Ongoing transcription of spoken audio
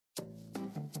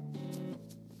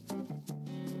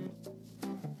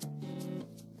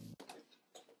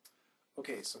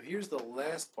Okay, so here's the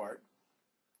last part.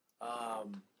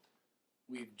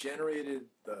 We've generated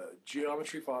the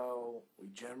geometry file, we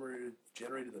generated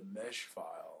the mesh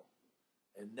file,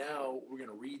 and now we're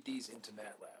going to read these into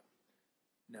Matlab.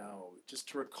 Now, just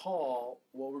to recall,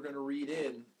 what we're going to read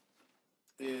in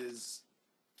is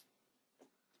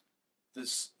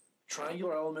this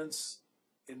triangular elements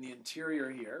in the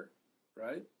interior here,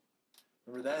 right?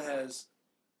 Remember, that has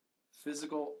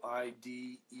physical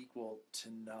ID equal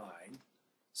to 9.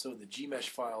 So in the Gmesh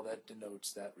file, that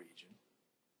denotes that region.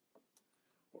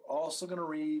 We're also going to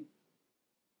read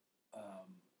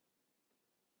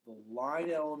the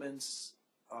line elements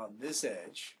on this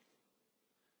edge,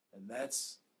 and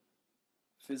that's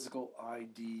physical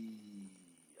ID.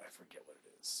 I forget what it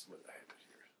is. What I have it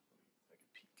here. I can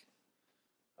peek.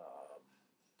 I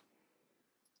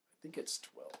think it's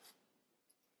 12.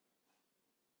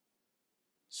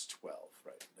 It's 12,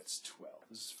 right? That's 12.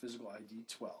 This is physical ID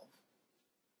 12.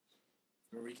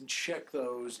 Remember, you can check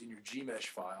those in your Gmesh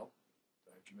file.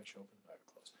 Do I have Gmesh open? I have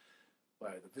it closed.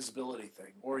 By the visibility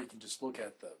thing, or you can just look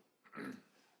at the,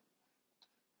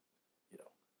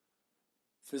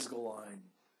 physical line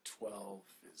 12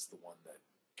 is the one that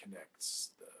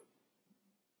connects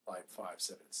the line 5,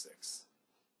 7, and 6.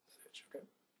 Okay.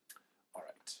 All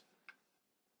right.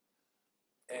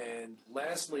 And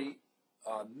lastly,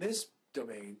 on this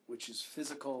domain, which is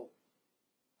physical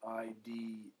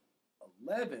ID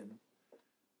 11.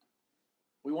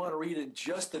 We want to read in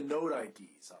just the node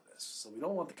IDs on this. So we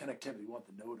don't want the connectivity, we want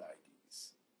the node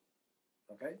IDs.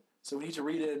 Okay? So we need to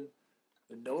read in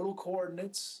the nodal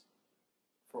coordinates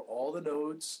for all the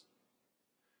nodes.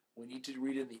 We need to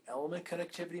read in the element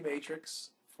connectivity matrix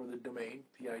for the domain,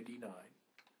 PID 9.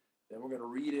 Then we're going to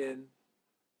read in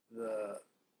the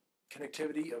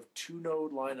connectivity of 2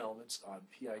 node line elements on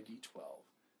PID 12.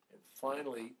 And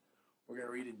finally, we're going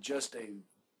to read in just a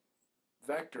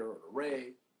vector or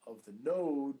array of the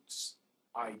nodes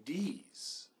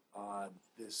IDs on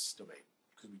this domain.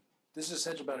 Because this is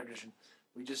essential boundary condition.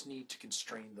 We just need to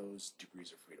constrain those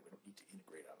degrees of freedom. We don't need to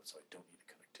integrate on it, so I don't need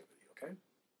a connectivity, okay?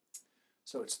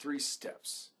 So it's 3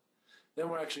 steps. Then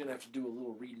we're actually going to have to do a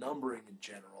little renumbering in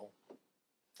general,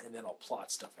 and then I'll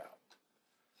plot stuff out.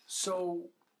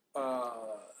 So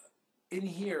in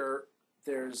here,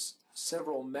 there's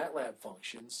several Matlab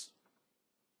functions.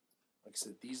 Like I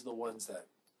said, these are the ones that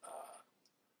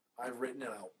I've written,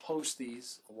 and I'll post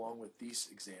these along with these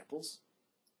examples.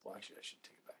 Well, actually, I should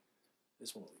take it back.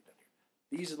 This one will leave down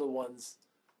here. These are the ones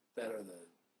that are the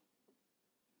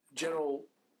general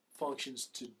functions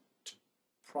to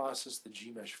process the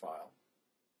Gmesh file.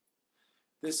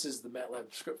 This is the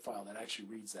Matlab script file that actually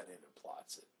reads that in and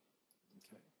plots it.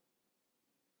 Okay.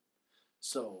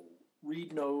 So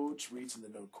read nodes reads in the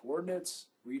node coordinates,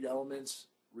 read elements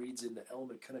reads in the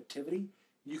element connectivity.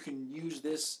 You can use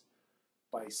this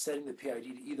by setting the PID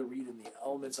to either read in the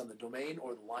elements on the domain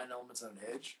or the line elements on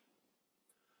an edge.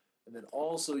 And then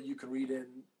also you can read in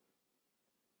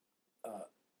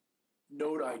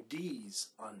node IDs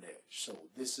on an edge. So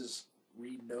this is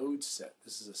read node set.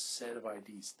 This is a set of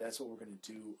IDs. That's what we're going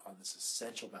to do on this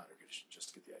essential boundary condition, just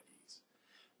to get the IDs.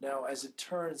 Now, as it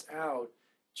turns out,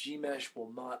 Gmesh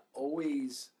will not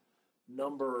always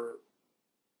number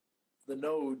the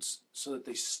nodes so that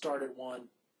they start at 1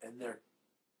 and they're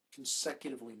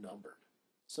consecutively numbered.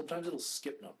 Sometimes it'll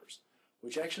skip numbers,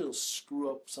 which actually will screw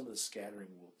up some of the scattering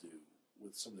we'll do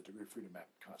with some of the degree of freedom map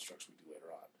constructs we do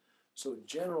later on. So in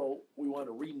general, we want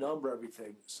to renumber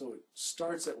everything so it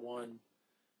starts at 1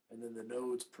 and then the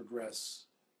nodes progress,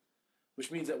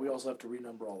 which means that we also have to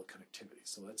renumber all the connectivity.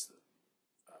 So that's the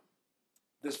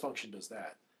this function does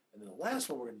that. And then the last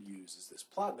one we're going to use is this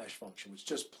plot mesh function, which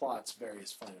just plots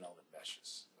various finite element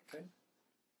meshes. Okay.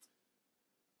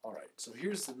 All right. So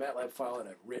here's the Matlab file that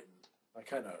I've written. I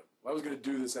was going to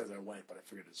do this as I went, but I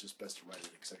figured it's just best to write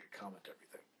it because I could comment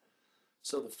everything.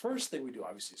 So the first thing we do,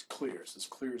 obviously, is clear. So this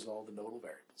clears all the nodal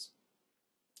variables.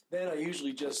 Then I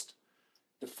usually just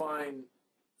define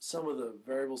some of the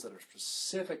variables that are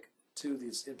specific to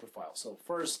this input file. So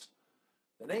first,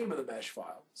 the name of the mesh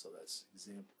file. So that's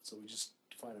example. So we just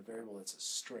define a variable that's a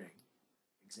string,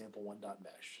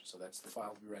 example1.mesh. So that's the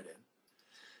file to be read in.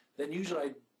 Then usually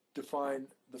I define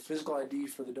the physical ID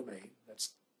for the domain.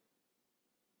 That's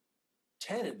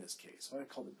 10 in this case. Why I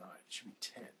called it 9? It should be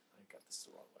 10. I got this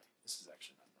the wrong way. This is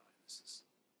actually not 9. This is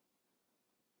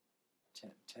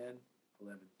 10. 10,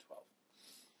 11, 12.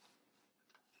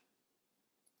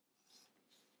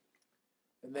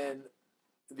 And then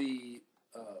the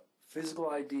physical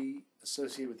ID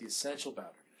associated with the essential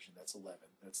boundary condition, that's 11.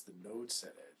 That's the node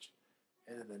set edge.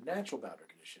 And then the natural boundary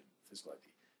condition, physical ID,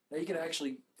 Now you can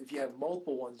actually, if you have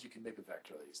multiple ones, you can make a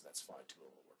vector of these, and that's fine too.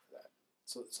 It'll work for that.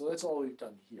 So that's all we've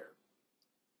done here.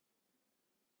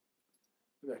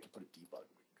 Maybe I can put a debug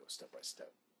and we can go step by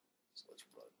step. So let's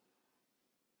run.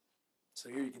 So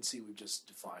here you can see we've just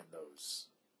defined those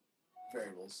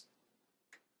variables.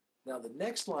 Now the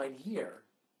next line here,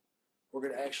 we're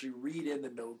going to actually read in the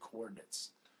node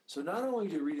coordinates. So not only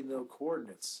do we read in the node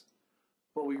coordinates,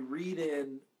 but we read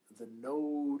in the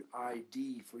node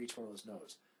ID for each one of those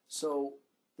nodes. So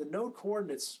the node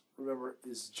coordinates, remember,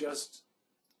 is just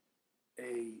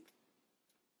a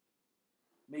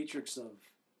matrix of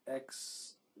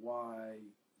X, Y,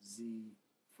 Z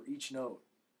for each node.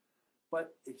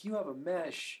 But if you have a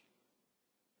mesh,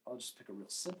 I'll just pick a real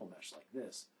simple mesh like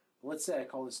this. Let's say I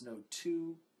call this node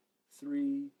 2,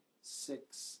 3,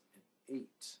 6, and 8.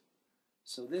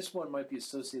 So this one might be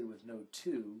associated with node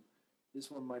 2.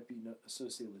 This one might be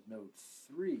associated with node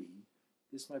 3.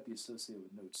 This might be associated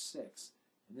with node 6.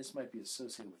 And this might be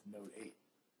associated with node 8.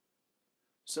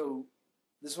 So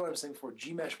this is what I'm saying before.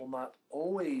 Gmesh will not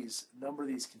always number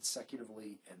these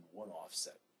consecutively in one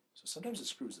offset. So sometimes it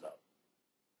screws it up.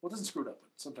 Well, it doesn't screw it up,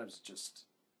 but sometimes it just,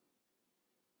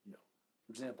 for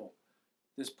example,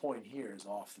 this point here is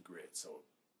off the grid, so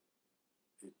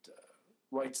it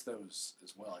writes those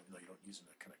as well, even though you don't use them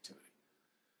in connectivity.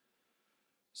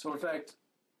 So in fact,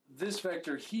 this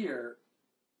vector here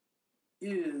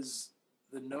is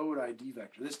the node ID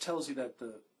vector. This tells you that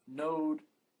the node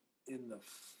in the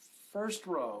first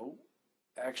row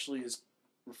actually is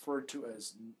referred to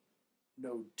as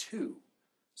node 2.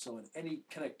 So in any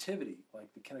connectivity,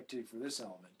 like the connectivity for this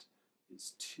element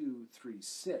is 2, 3,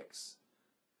 6,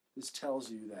 this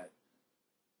tells you that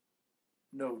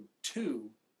node 2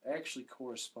 actually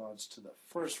corresponds to the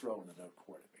first row in the node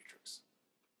coordinate matrix.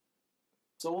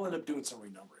 So we'll end up doing some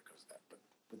renumbering because of that,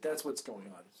 but that's what's going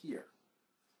on here.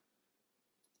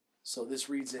 So this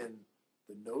reads in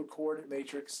the node coordinate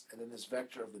matrix and then this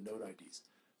vector of the node IDs.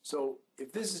 So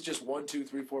if this is just 1, 2,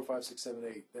 3, 4, 5, 6, 7,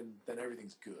 8, then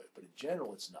everything's good. But in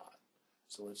general, it's not.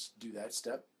 So let's do that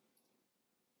step.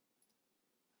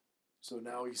 So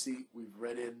now you see we've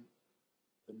read in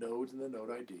the nodes and the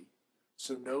node ID.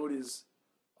 So node is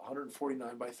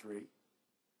 149 by 3.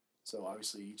 So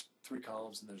obviously each 3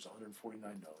 columns and there's 149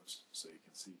 nodes. So you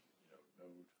can see, node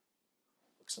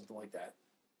looks something like that.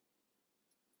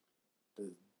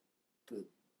 The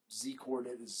Z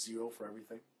coordinate is 0 for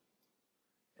everything.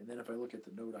 And then if I look at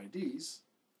the node IDs,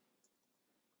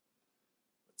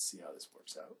 let's see how this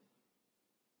works out.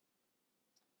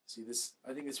 See this,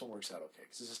 I think this one works out okay,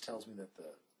 because this just tells me that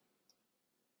the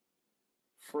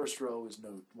first row is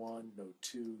node 1, node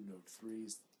 2, node 3,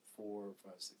 4,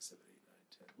 5, 6, 7, 8,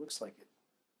 9, 10. Looks like it,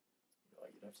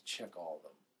 you'd have to check all of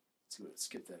them, see what it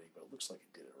skipped any, but it looks like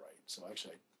it did it right. So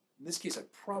actually, in this case, I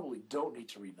probably don't need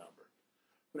to renumber.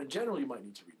 But in general, you might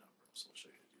need to renumber, so I'll show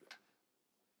you how to do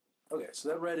that. Okay, so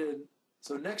that read in.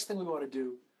 So next thing we want to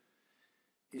do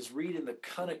is read in the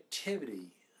connectivity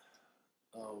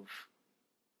of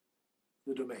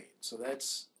the domain. So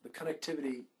that's the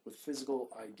connectivity with physical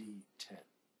ID 10.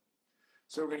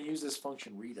 So we're going to use this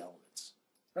function read elements.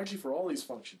 Actually, for all these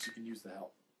functions, you can use the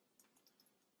help.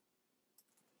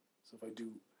 So if I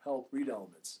do help read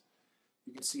elements,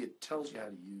 you can see it tells you how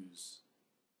to use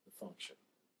the function.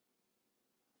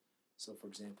 So for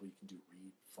example, you can do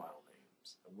read file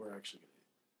names, and we're actually going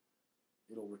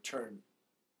to, it'll return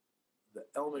the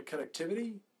element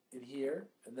connectivity in here,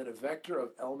 and then a vector of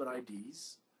element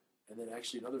IDs, and then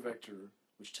actually another vector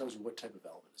which tells you what type of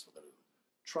element is. So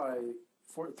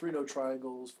 3-node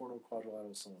triangles, 4-node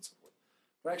quadrilaterals, so on and so forth.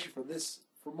 But actually for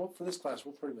this class,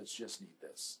 we'll pretty much just need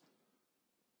this.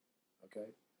 Okay?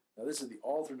 Now this is the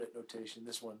alternate notation.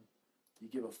 This one, you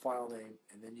give a file name,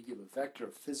 and then you give a vector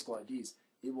of physical IDs.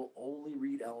 It will only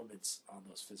read elements on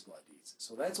those physical IDs.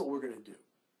 So that's what we're going to do.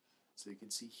 So you can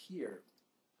see here,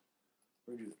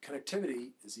 we're going to do the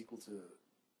connectivity is equal to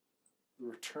the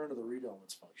return of the read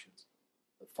elements functions,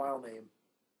 the file name,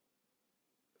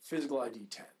 physical ID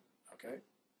 10. Okay?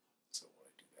 So when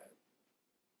I do that,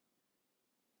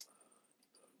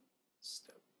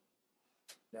 step.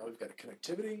 Now we've got a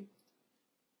connectivity,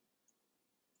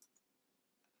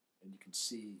 and you can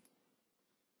see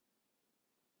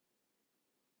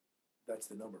that's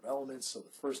the number of elements. So the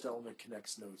first element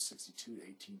connects nodes 62 to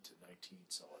 18 to 19,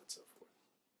 so on and so forth.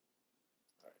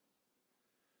 All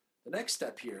right. The next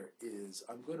step here is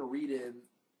I'm going to read in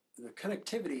the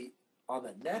connectivity on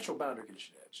the natural boundary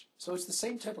condition edge. So it's the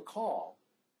same type of call,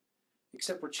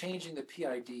 except we're changing the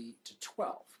PID to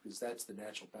 12, because that's the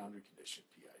natural boundary condition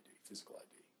PID, physical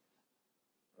ID.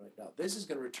 All right. Now this is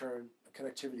going to return a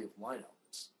connectivity of line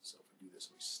elements. So if we do this,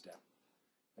 we step.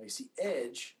 Now you see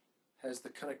edge has the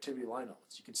connectivity line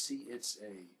elements. You can see it's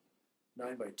a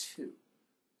 9 by 2.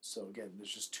 So again,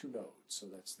 there's just 2 nodes, so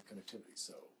that's the connectivity.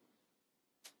 So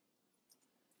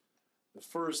the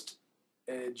first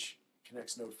edge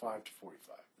connects node 5 to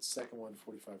 45. The second one,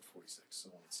 45 to 46, so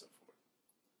on and so forth.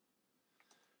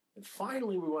 And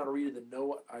finally, we want to read the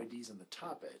node IDs on the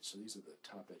top edge. So these are the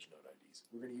top edge node IDs.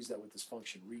 We're going to use that with this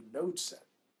function, read node set.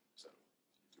 So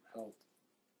do help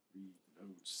read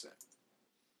node set.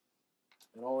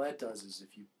 And all that does is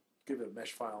if you give it a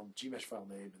mesh file, Gmesh file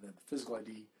name, and then the physical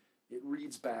ID, it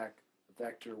reads back a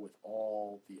vector with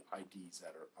all the IDs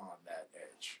that are on that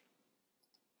edge.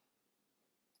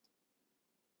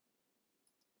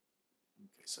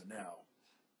 Okay, so now,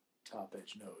 top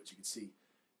edge nodes. You can see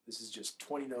this is just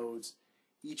 20 nodes.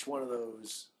 Each one of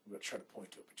those, I'm going to try to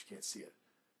point to it, but you can't see it.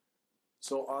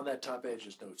 So on that top edge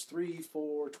is nodes 3,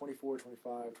 4, 24,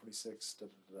 25, 26, to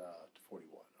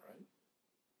 41, all right?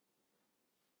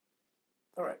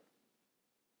 All right,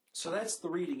 so that's the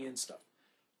reading in stuff.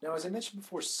 Now, as I mentioned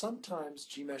before, sometimes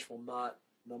Gmesh will not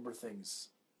number things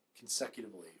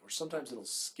consecutively, or sometimes it'll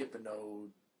skip a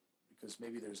node because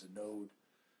maybe there's a node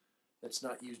that's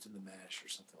not used in the mesh or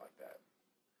something like that.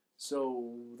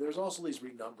 So there's also these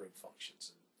renumbering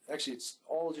functions. And actually, it's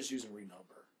all just using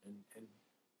renumber,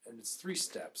 and it's 3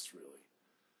 steps, really.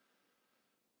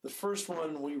 The first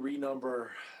one, we renumber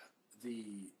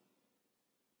the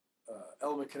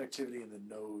element connectivity and the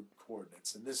node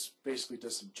coordinates. And this basically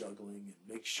does some juggling and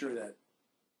makes sure that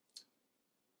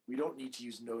we don't need to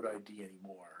use node ID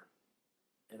anymore.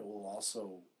 And it will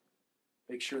also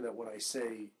make sure that when I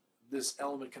say this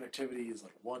element connectivity is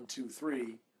like 1, 2,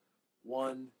 3,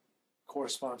 1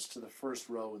 corresponds to the first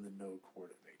row in the node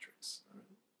coordinate matrix. All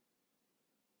right?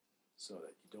 So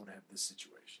that you don't have this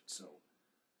situation. So,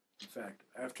 in fact,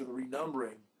 after the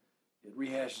renumbering, it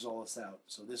rehashes all this out.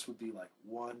 So this would be like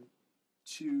 1,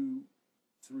 2,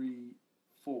 3,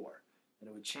 4. And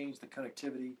it would change the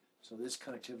connectivity. So this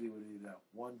connectivity would be now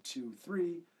 1, 2,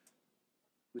 3,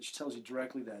 which tells you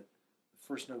directly that the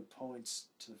first node points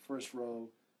to the first row,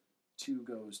 2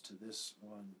 goes to this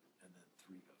one, and then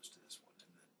 3 goes to this one.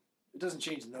 And then it doesn't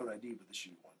change the node ID, but this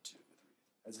should be 1, 2,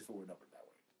 3, as if it were numbered that way.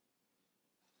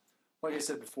 Like I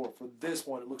said before, for this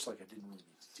one, it looks like I didn't really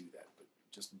need to do that, but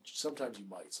just sometimes you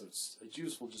might, so it's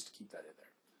useful just to keep that in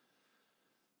there.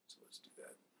 So let's do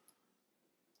that.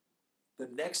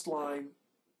 The next line,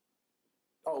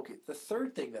 okay, the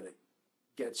third thing that it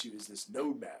gets you is this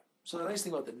node map. So the nice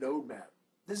thing about the node map,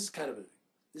 this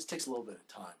takes a little bit of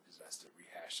time because it has to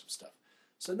rehash some stuff.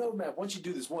 So node map, once you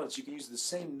do this once, you can use the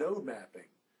same node mapping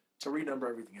to renumber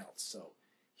everything else. So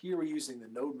here we're using the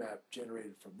node map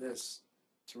generated from this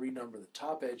to renumber the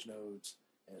top edge nodes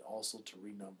and also to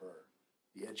renumber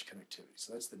the edge connectivity.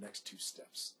 So that's the next 2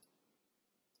 steps.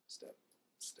 Step,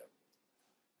 step.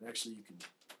 And actually you can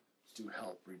do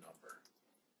help renumber.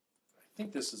 I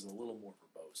think this is a little more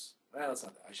verbose. Well, that's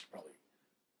not that. I should probably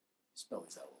spell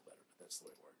these out a little better, but that's the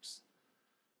way it works.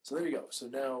 So there you go. So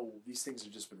now these things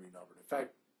have just been renumbered. In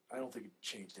fact, I don't think it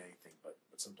changed anything, but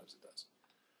sometimes it does.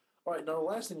 All right, now the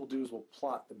last thing we'll do is we'll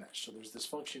plot the mesh. So there's this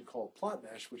function called plot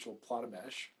mesh, which will plot a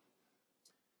mesh.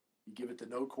 You give it the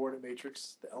node coordinate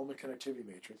matrix, the element connectivity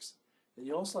matrix, and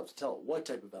you also have to tell it what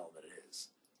type of element it is.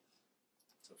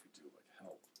 So if we do like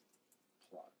help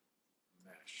plot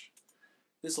mesh,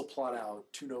 this will plot out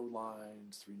 2 node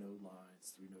lines, 3 node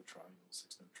lines, 3 node triangles,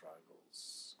 6 node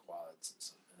triangles, quads,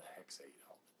 and a hex 8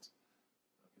 element.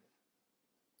 Okay.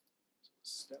 So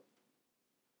step.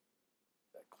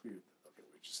 That cleared. Okay,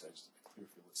 we just had a clear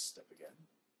field. Let's step again.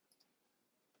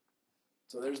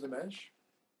 So there's the mesh.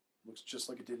 Looks just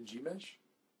like it did in Gmesh.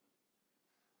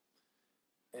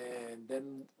 And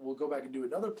then we'll go back and do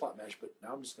another plot mesh, but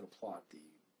now I'm just going to plot the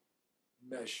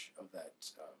mesh of that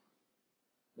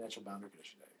natural boundary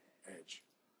condition edge.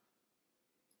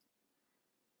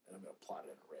 And I'm going to plot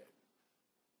it in red.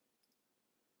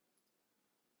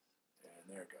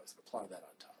 And there it goes. I'm going to plot that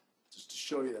on top, just to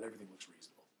show you that everything looks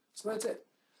reasonable. So that's it.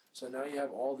 So now you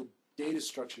have all the data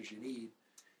structures you need.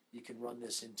 You can run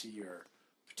this into your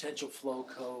potential flow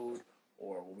code,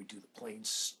 or when we do the plane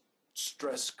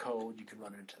stress code, you can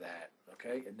run into that,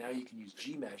 okay? And now you can use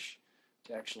Gmesh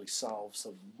to actually solve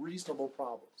some reasonable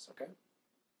problems, okay?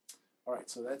 All right,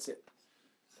 so that's it.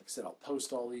 Like I said, I'll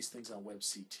post all these things on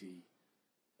WebCT,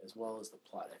 as well as the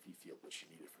plot FE field, which you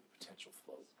needed for the potential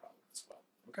flow problem as well,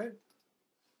 okay?